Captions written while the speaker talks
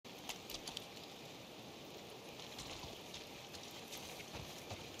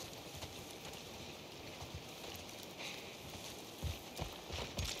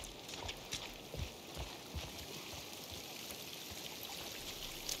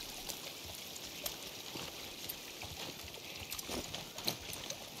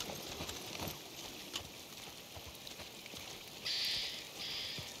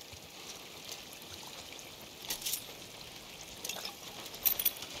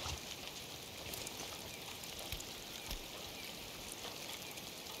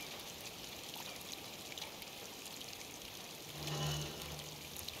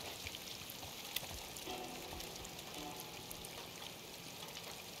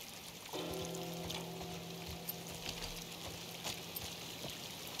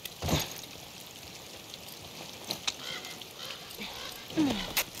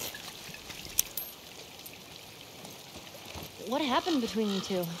happened between you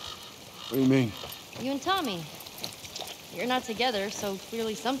two? What do you mean? You and Tommy. You're not together, so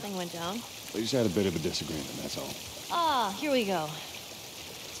clearly something went down. We just had a bit of a disagreement, that's all. Ah, here we go.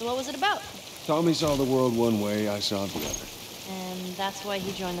 So what was it about? Tommy saw the world one way, I saw it the other. And that's why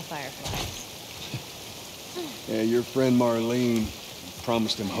he joined the Fireflies. Yeah, your friend Marlene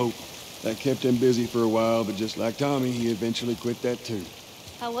promised him hope. That kept him busy for a while, but just like Tommy, he eventually quit that too.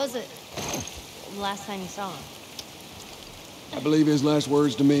 How was it? Last time you saw him? I believe his last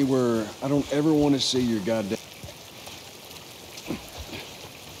words to me were, I don't ever want to see your goddamn...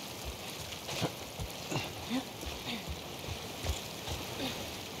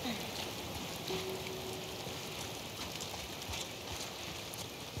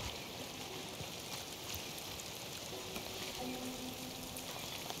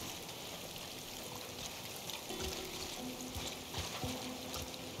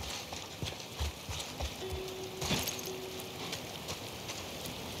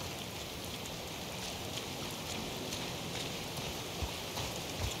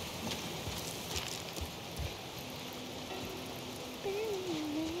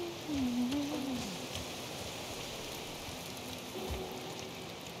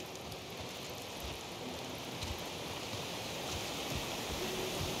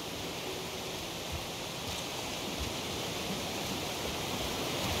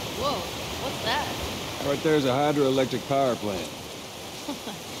 Whoa, what's that? Right there's a hydroelectric power plant.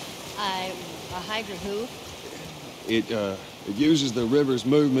 A hydro who? It uses the river's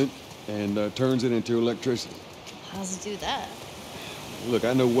movement and turns it into electricity. How does it do that? Look,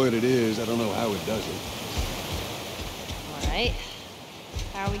 I know what it is, I don't know how it does it. All right.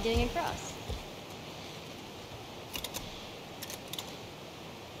 How are we getting across?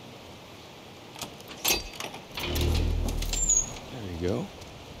 There you go.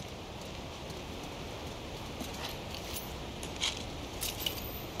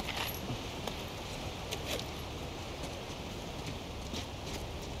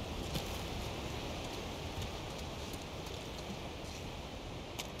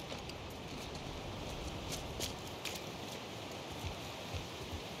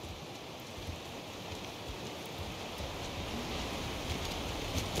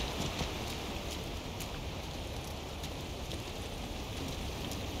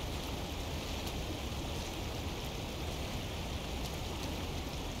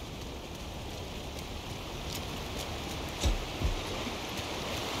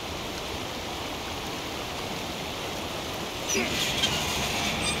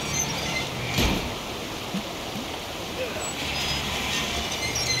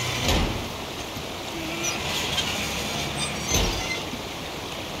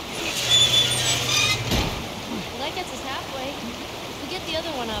 Well, that gets us halfway. If we get the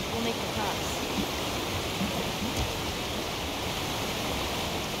other one up, we'll make it across.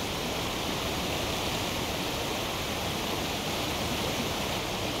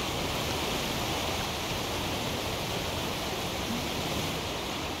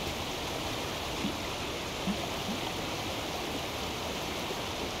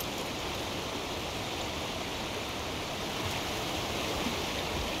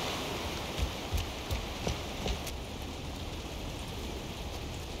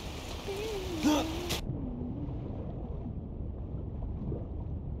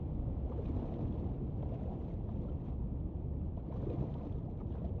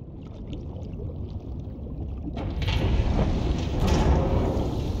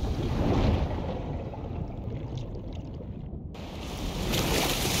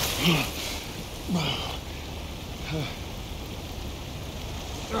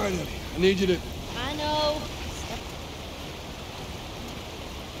 All right, Eddie, I need you to... I know.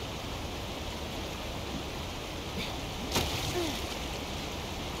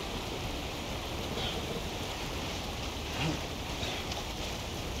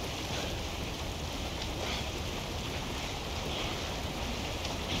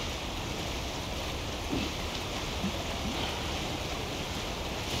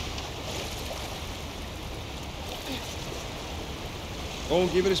 Go on,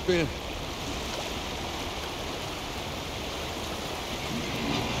 give it a spin.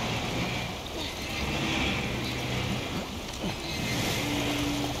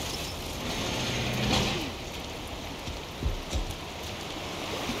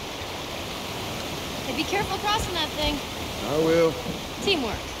 Hey, be careful crossing that thing. I will.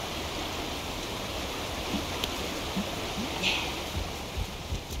 Teamwork.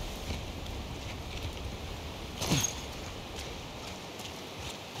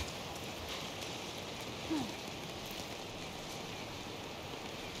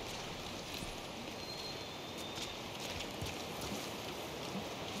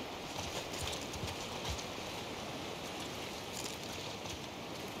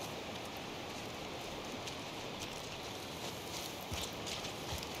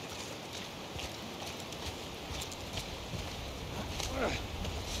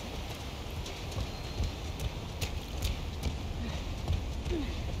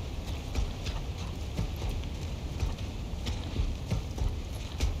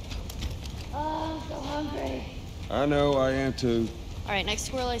 I know, I am too. All right, next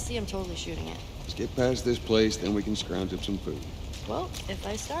squirrel I see, I'm totally shooting it. Let's get past this place, then we can scrounge up some food. Well, if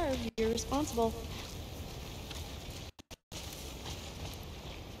I starve, you're responsible.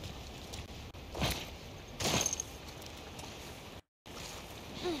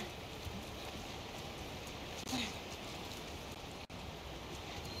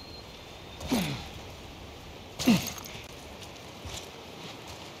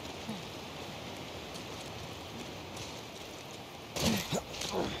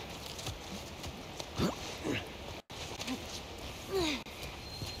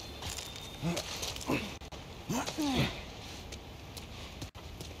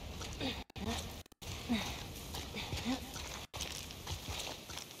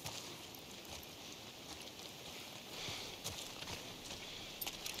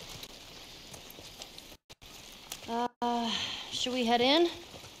 Should we head in?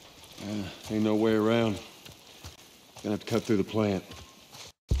 Ain't no way around. Gonna have to cut through the plant.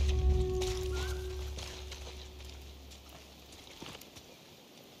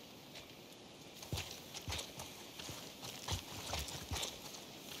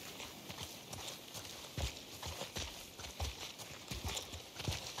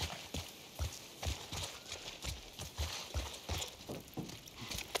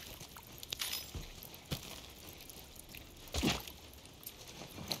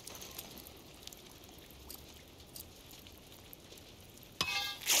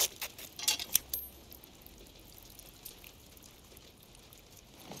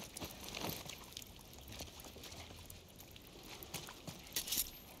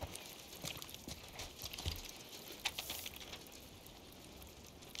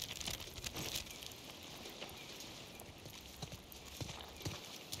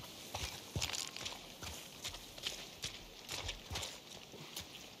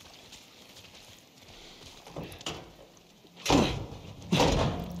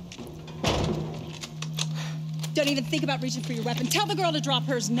 Don't even think about reaching for your weapon. Tell the girl to drop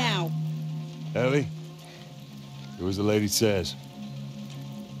hers now. Ellie, do as the lady says.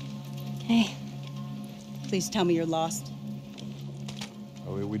 Okay. Please tell me you're lost.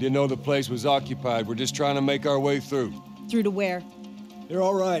 Oh, we didn't know the place was occupied. We're just trying to make our way through. Through to where? They're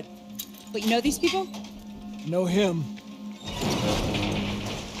all right. Wait, you know these people? Know him.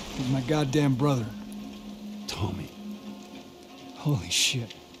 He's my goddamn brother. Tommy. Holy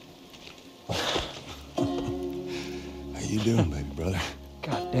shit. How you doing, baby brother?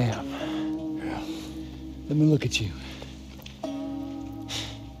 Goddamn. Yeah. Let me look at you.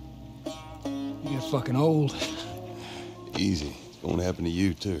 You get fucking old. Easy. It's going to happen to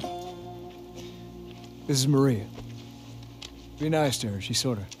you, too. This is Maria. Be nice to her. She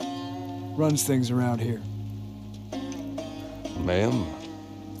sort of runs things around here. Ma'am,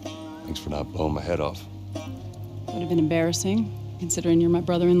 thanks for not blowing my head off. Would have been embarrassing, considering you're my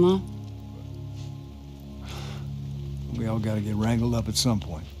brother-in-law. We all got to get wrangled up at some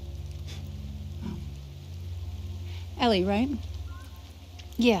point. Oh. Ellie, right?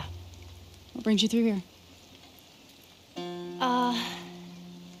 Yeah. What brings you through here?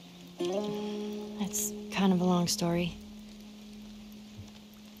 That's kind of a long story.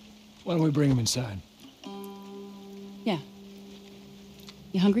 Why don't we bring him inside? Yeah.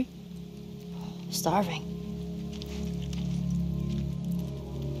 You hungry? Starving.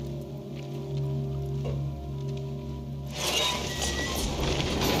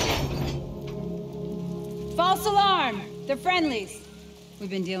 False alarm! They're friendlies. We've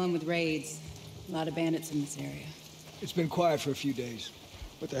been dealing with raids. A lot of bandits in this area. It's been quiet for a few days.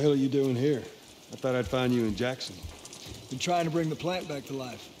 What the hell are you doing here? I thought I'd find you in Jackson. Been trying to bring the plant back to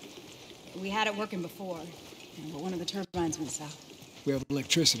life. We had it working before, but one of the turbines went south. We have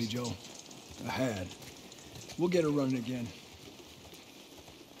electricity, Joe. I had. We'll get it running again.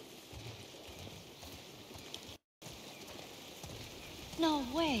 No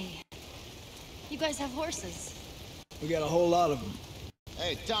way. You guys have horses. We got a whole lot of them.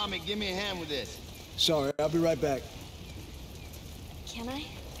 Hey, Tommy, give me a hand with this. Sorry, I'll be right back. Can I?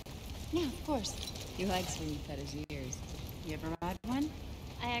 Yeah, of course. He likes when you pet his ears. You ever ride one?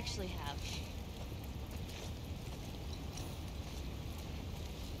 I actually have.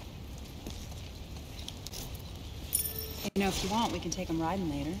 You know, if you want, we can take him riding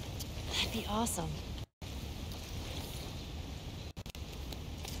later. That'd be awesome.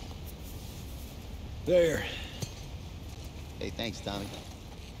 There. Hey, thanks, Tommy.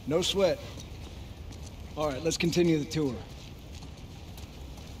 No sweat. All right, let's continue the tour.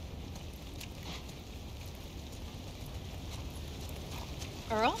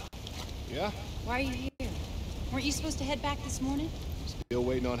 Earl? Yeah? Why are you here? Weren't you supposed to head back this morning? Still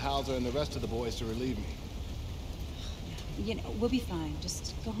waiting on Hauser and the rest of the boys to relieve me. You know, we'll be fine.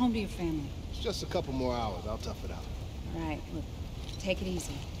 Just go home to your family. It's just a couple more hours. I'll tough it out. All right, look, take it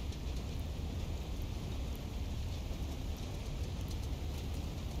easy.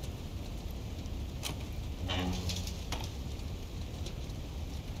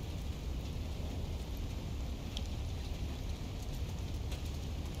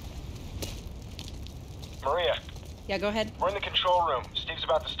 Maria, Yeah, go ahead. we're in the control room. Steve's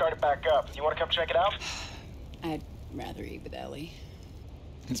about to start it back up. You want to come check it out? I'd rather eat with Ellie.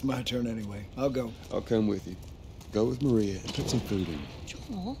 It's my turn anyway. I'll go. I'll come with you. Go with Maria and put some food in.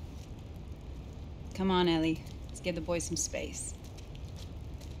 Joel? Come on, Ellie. Let's give the boys some space.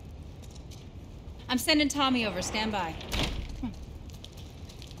 I'm sending Tommy over. Stand by.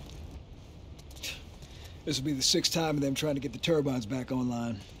 This will be the 6th time of them trying to get the turbines back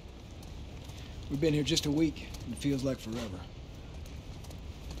online. We've been here just a week, and it feels like forever.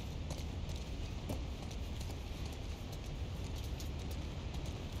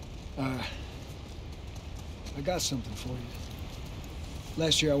 I got something for you.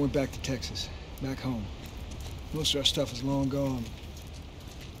 Last year I went back to Texas, back home. Most of our stuff is long gone.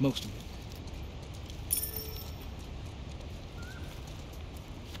 Most of it.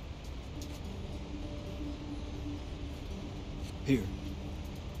 Here.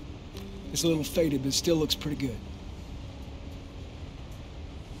 It's a little faded, but it still looks pretty good.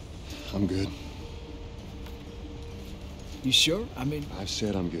 I'm good. You sure? I mean... I've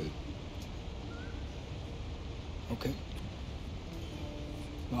said I'm good. Okay.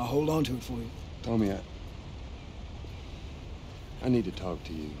 I'll hold on to it for you. Tommy, I need to talk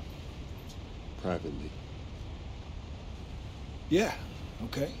to you. Privately. Yeah,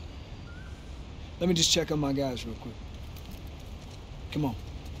 okay. Let me just check on my guys real quick. Come on.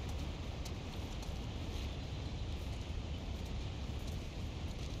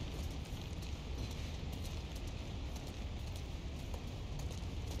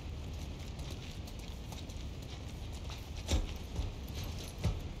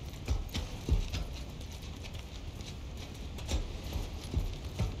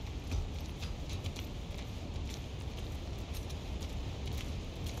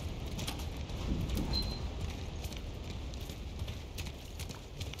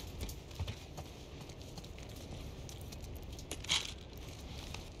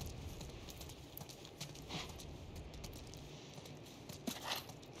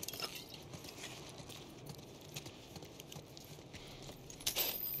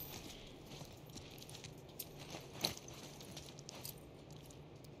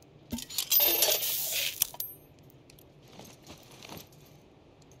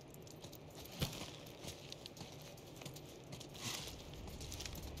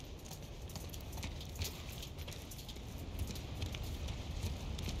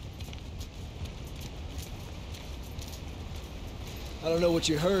 I don't know what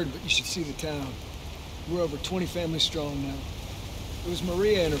you heard, but you should see the town. We're over 20 families strong now. It was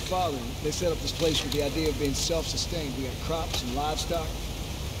Maria and her father. They set up this place with the idea of being self-sustained. We had crops and livestock.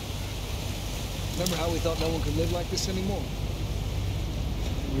 Remember how we thought no one could live like this anymore?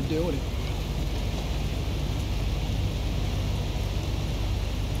 We're doing it.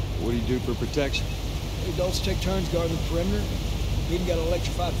 What do you do for protection? The adults take turns guarding the perimeter. We even got an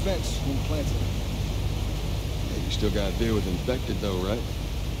electrified fence when the plant's there. Hey, you still gotta deal with infected though, right?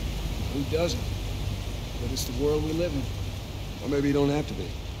 Who doesn't? But it's the world we live in. Or maybe you don't have to be.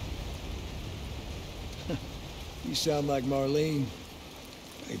 You sound like Marlene.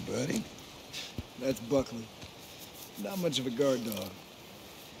 Hey, buddy. That's Buckley. Not much of a guard dog.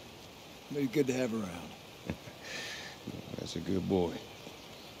 But he's good to have around. That's a good boy.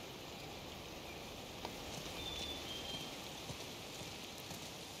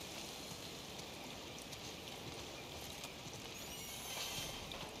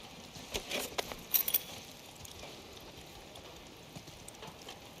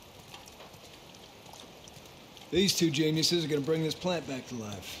 These two geniuses are gonna bring this plant back to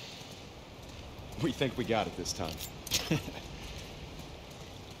life. We think we got it this time.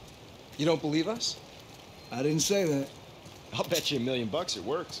 You don't believe us? I didn't say that. I'll bet you $1 million it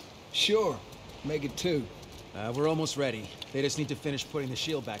works. Sure. Make it two. We're almost ready. They just need to finish putting the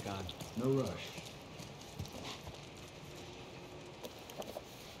shield back on. No rush.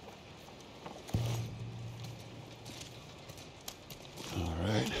 All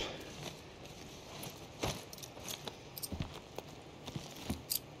right.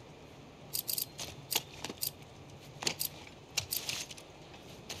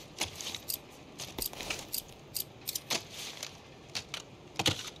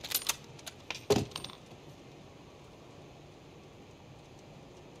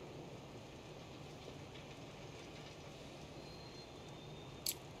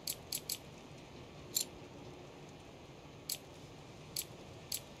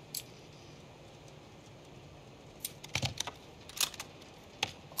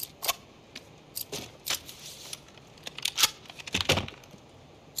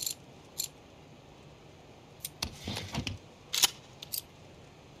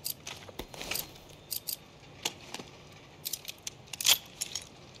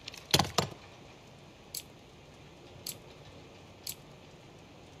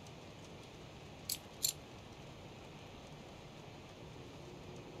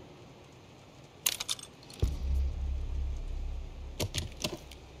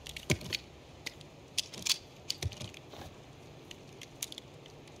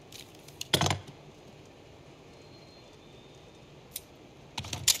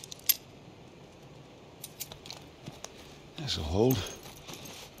 This'll hold.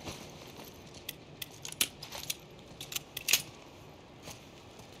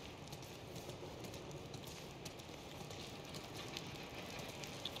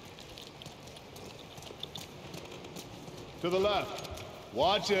 To the left.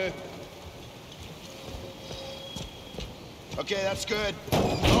 Watch it. Okay, that's good.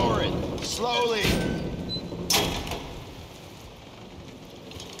 Lower it. Slowly.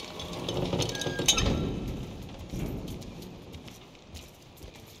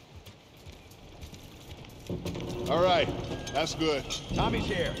 All right, that's good. Tommy's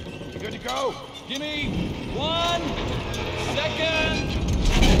here. You good to go? Give me 1 second.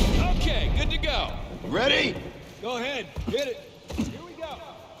 Okay, good to go. Ready? Go ahead, hit it. Here we go.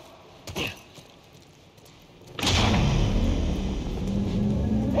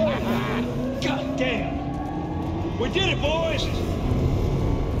 God damn! We did it, boys!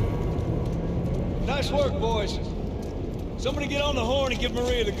 Nice work, boys. Somebody get on the horn and give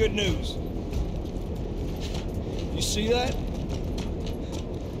Maria the good news. You see that?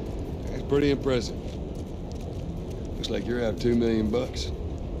 That's pretty impressive. Looks like you're out $2 million.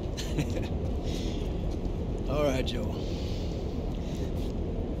 All right, Joe.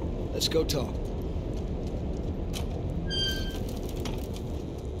 Let's go talk.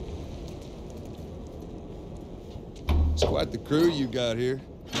 It's quite the crew you got here.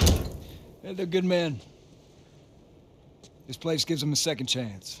 Yeah, they're good men. This place gives them a second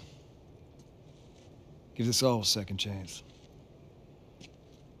chance. Gives us all a second chance.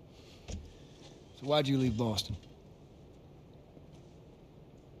 So why'd you leave Boston?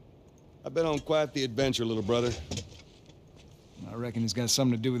 I've been on quite the adventure, little brother. I reckon it's got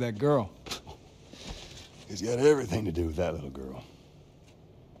something to do with that girl. It's got everything to do with that little girl.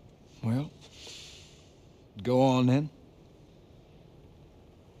 Well, go on then.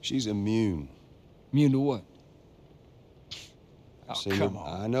 She's immune. Immune to what? Oh, Seen come her,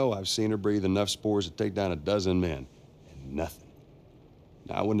 on. I know I've seen her breathe enough spores to take down a dozen men. And nothing.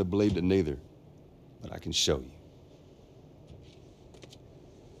 Now, I wouldn't have believed it neither. But I can show you.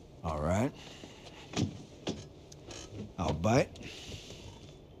 All right. I'll bite.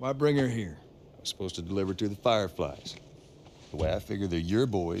 Why bring her here? I was supposed to deliver to the Fireflies. The way I figure they're your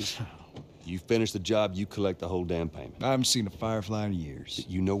boys. You finish the job, you collect the whole damn payment. I haven't seen a Firefly in years.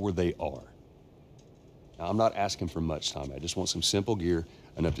 You know where they are. Now, I'm not asking for much, Tommy. I just want some simple gear,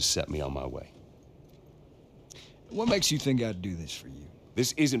 enough to set me on my way. What makes you think I'd do this for you?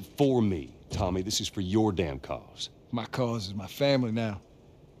 This isn't for me, Tommy. This is for your damn cause. My cause is my family now.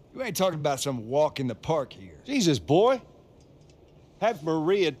 You ain't talking about some walk in the park here. Jesus, boy. Have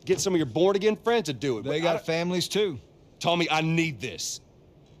Maria get some of your born-again friends to do it. They got families, too. Tommy, I need this.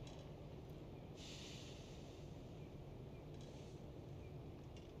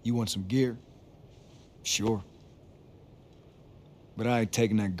 You want some gear? Sure. But I ain't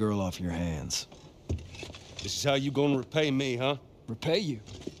taking that girl off your hands. This is how you gonna repay me, huh? Repay you?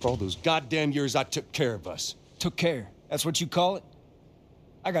 For all those goddamn years I took care of us. Took care. That's what you call it?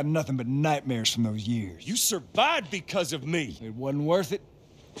 I got nothing but nightmares from those years. You survived because of me. It wasn't worth it?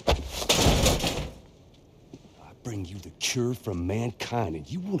 I bring you the cure from mankind, and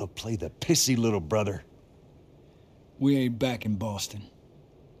you wanna play the pissy little brother. We ain't back in Boston.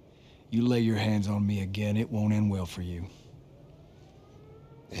 You lay your hands on me again, it won't end well for you.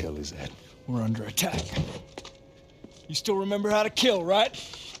 The hell is that? We're under attack. You still remember how to kill, right?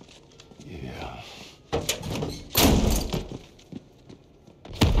 Yeah.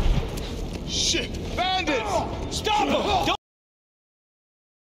 Shit! Bandits! Stop them!